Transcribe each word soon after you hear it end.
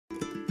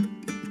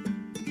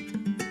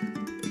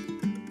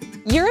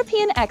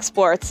European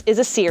Exports is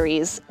a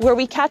series where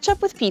we catch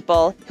up with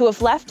people who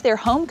have left their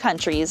home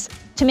countries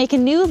to make a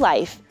new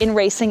life in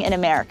racing in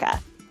America.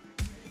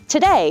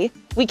 Today,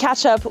 we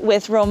catch up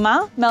with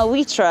Romain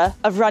Malhouitre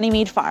of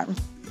Runnymede Farm.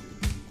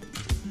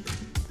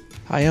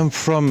 I am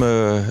from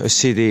a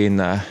city in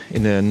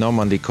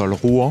Normandy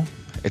called Rouen.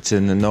 It's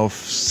in the north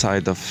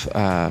side of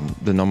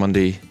the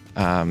Normandy,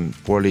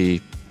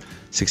 probably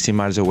 60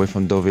 miles away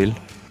from Deauville.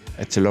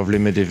 It's a lovely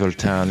medieval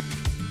town.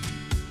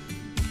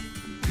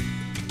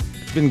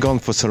 I've been gone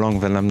for so long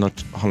that I'm not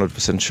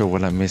 100% sure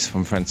what I miss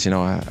from France. You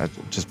know, I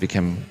just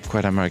became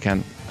quite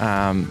American.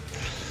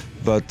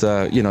 But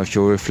you know, if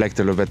you reflect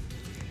a little bit,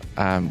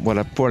 what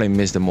I probably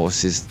miss the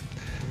most is,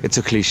 it's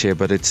a cliche,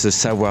 but it's the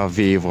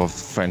savoir-vivre of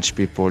French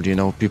people. You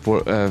know,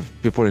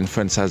 people in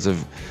France has a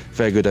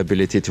very good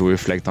ability to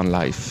reflect on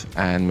life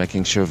and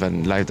making sure that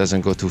life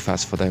doesn't go too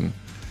fast for them.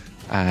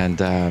 And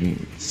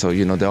so,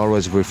 you know, they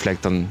always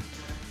reflect on,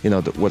 you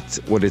know,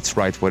 what it's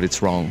right, what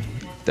it's wrong.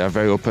 They are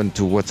very open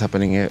to what's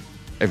happening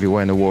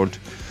everywhere in the world,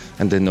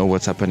 and they know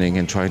what's happening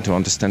and trying to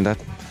understand that.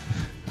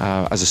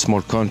 As a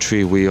small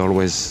country, we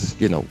always,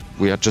 you know,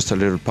 we are just a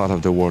little part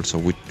of the world, so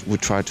we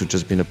try to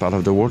just be a part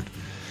of the world.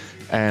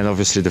 And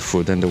obviously the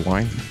food and the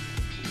wine.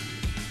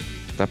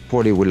 I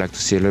probably would like to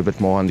see a little bit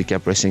more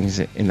handicap racing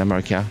in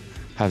America,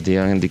 have the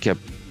handicap,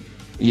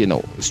 you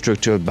know,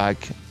 structured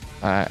back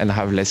and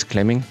have less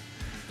claiming.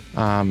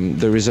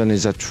 The reason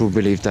is I truly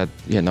believe that,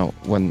 you know,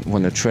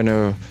 when a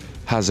trainer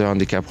has a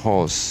handicap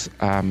horse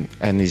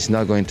and he's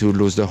not going to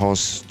lose the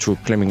horse through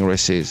claiming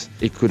races,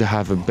 he could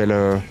have a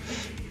better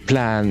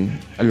plan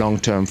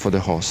long-term for the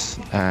horse.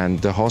 And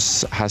the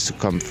horse has to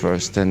come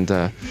first. And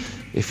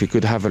if we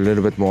could have a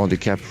little bit more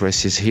handicap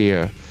races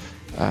here,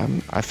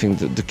 I think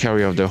the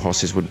career of the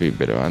horses would be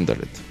better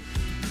handled.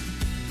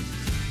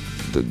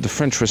 The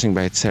French racing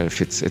by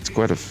itself, it's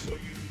quite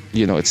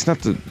you know, it's not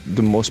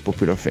the most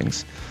popular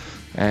things.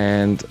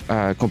 And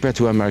compared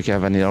to America,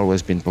 when it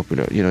always been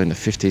popular, you know, in the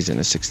 50s and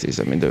the 60s,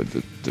 I mean,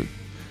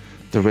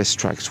 the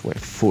racetracks were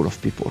full of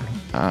people.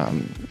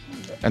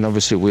 And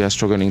obviously we are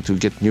struggling to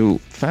get new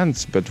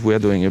fans, but we are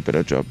doing a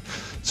better job.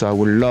 So I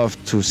would love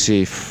to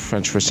see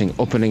French racing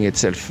opening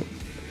itself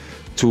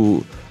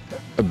to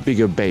a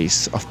bigger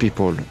base of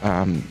people.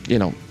 You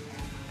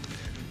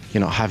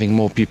know, having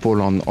more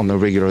people on a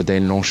regular day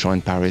in Longchamp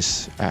in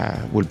Paris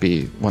will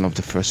be one of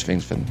the first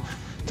things that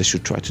they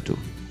should try to do.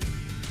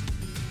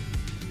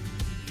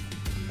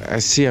 I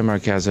see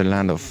America as a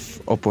land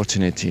of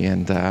opportunity,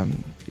 and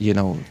you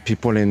know,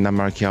 people in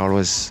America are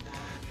always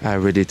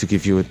ready to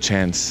give you a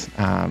chance.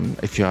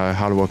 If you're a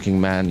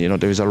hardworking man, you know,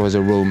 there is always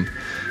a room.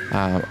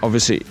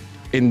 Obviously,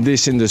 in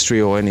this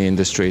industry or any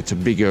industry, it's a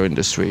bigger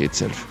industry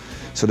itself,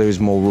 so there is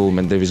more room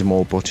and there is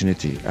more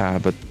opportunity.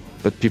 But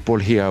people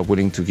here are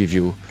willing to give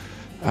you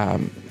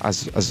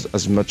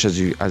as much as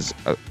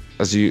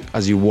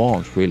you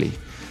want, really.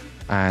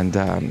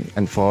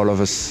 And for all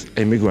of us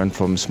immigrants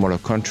from smaller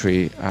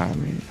country,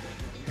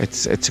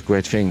 it's a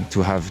great thing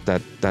to have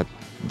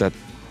that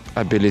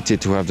ability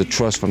to have the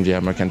trust from the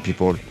American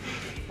people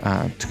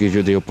to give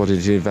you the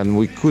opportunity that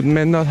we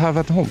may not have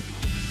at home.